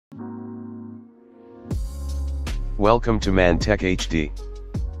Welcome to mantechhd.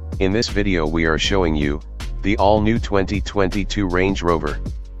 In this video we are showing you the all-new 2022 Range Rover.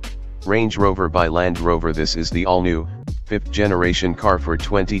 Range Rover by Land Rover. This is the all-new, 5th generation car for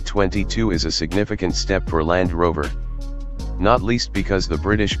 2022 is a significant step for Land Rover. Not least because the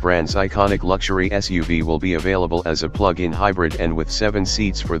British brand's iconic luxury SUV will be available as a plug-in hybrid and with 7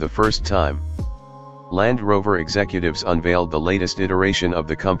 seats for the first time. Land Rover executives unveiled the latest iteration of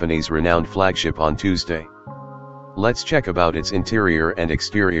the company's renowned flagship on Tuesday. Let's check about its interior and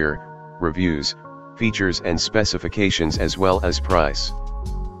exterior, reviews, features and specifications as well as price.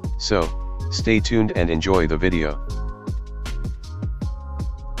 So, stay tuned and enjoy the video.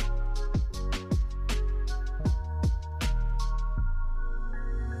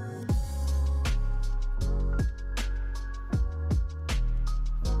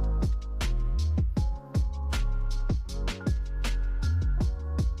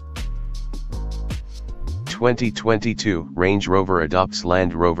 In 2022, Range Rover adopts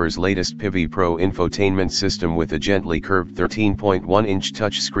Land Rover's latest PIV Pro infotainment system with a gently curved 13.1-inch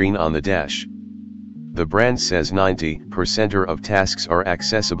touchscreen on the dash. The brand says 90% of tasks are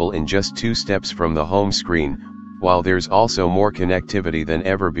accessible in just 2 steps from the home screen, while there's also more connectivity than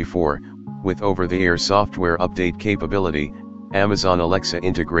ever before, with over-the-air software update capability, Amazon Alexa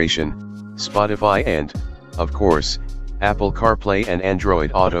integration, Spotify and, of course, Apple CarPlay and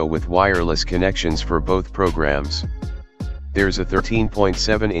Android Auto with wireless connections for both programs. There's a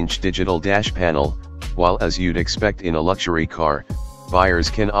 13.7-inch digital dash panel, while as you'd expect in a luxury car,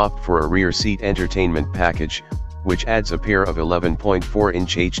 buyers can opt for a rear seat entertainment package, which adds a pair of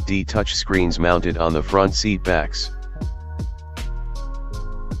 11.4-inch HD touchscreens mounted on the front seat backs.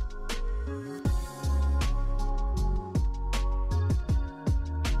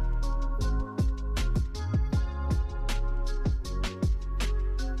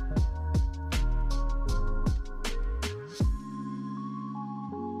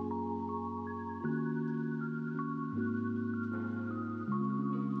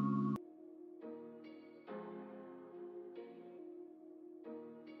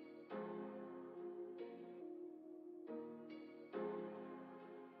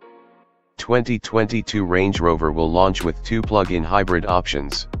 The 2022 Range Rover will launch with 2 plug-in hybrid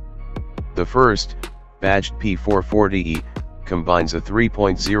options. The first, badged P440e, combines a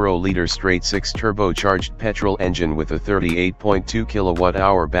 3.0-liter straight-six turbocharged petrol engine with a 38.2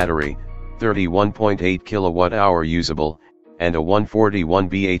 kWh battery, 31.8 kWh usable, and a 141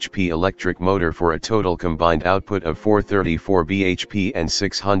 bhp electric motor for a total combined output of 434 bhp and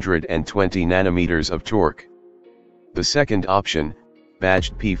 620 Nm of torque. The second option,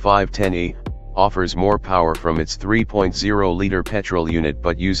 badged P510e, offers more power from its 3.0-liter petrol unit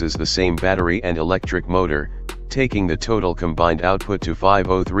but uses the same battery and electric motor, taking the total combined output to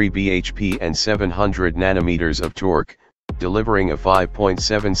 503 bhp and 700 Nm of torque, delivering a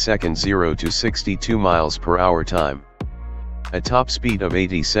 5.7-second 0 to 62 miles per hour time. A top speed of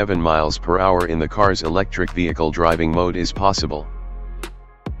 87 miles per hour in the car's electric vehicle driving mode is possible.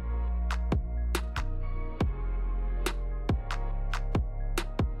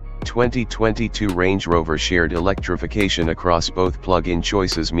 The 2022 Range Rover shared electrification across both plug-in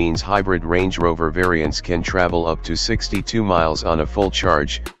choices means hybrid Range Rover variants can travel up to 62 miles on a full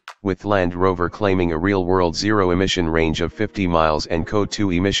charge, with Land Rover claiming a real-world zero-emission range of 50 miles and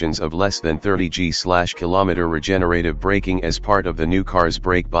CO2 emissions of less than 30 g/km. Regenerative braking as part of the new car's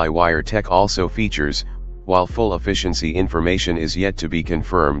brake-by-wire tech also features, while full efficiency information is yet to be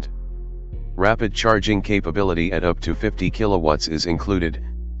confirmed. Rapid charging capability at up to 50 kilowatts is included,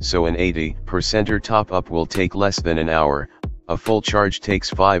 so an 80% top-up will take less than an hour, a full charge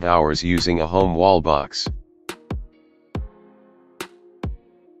takes 5 hours using a home wall box.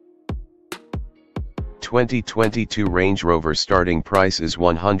 2022 Range Rover starting price is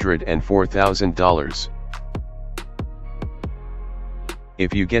 $104,000.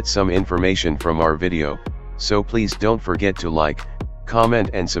 If you get some information from our video, so please don't forget to like,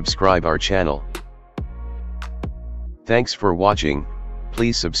 comment and subscribe our channel. Thanks for watching.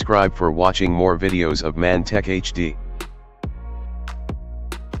 Please subscribe for watching more videos of mantechhd.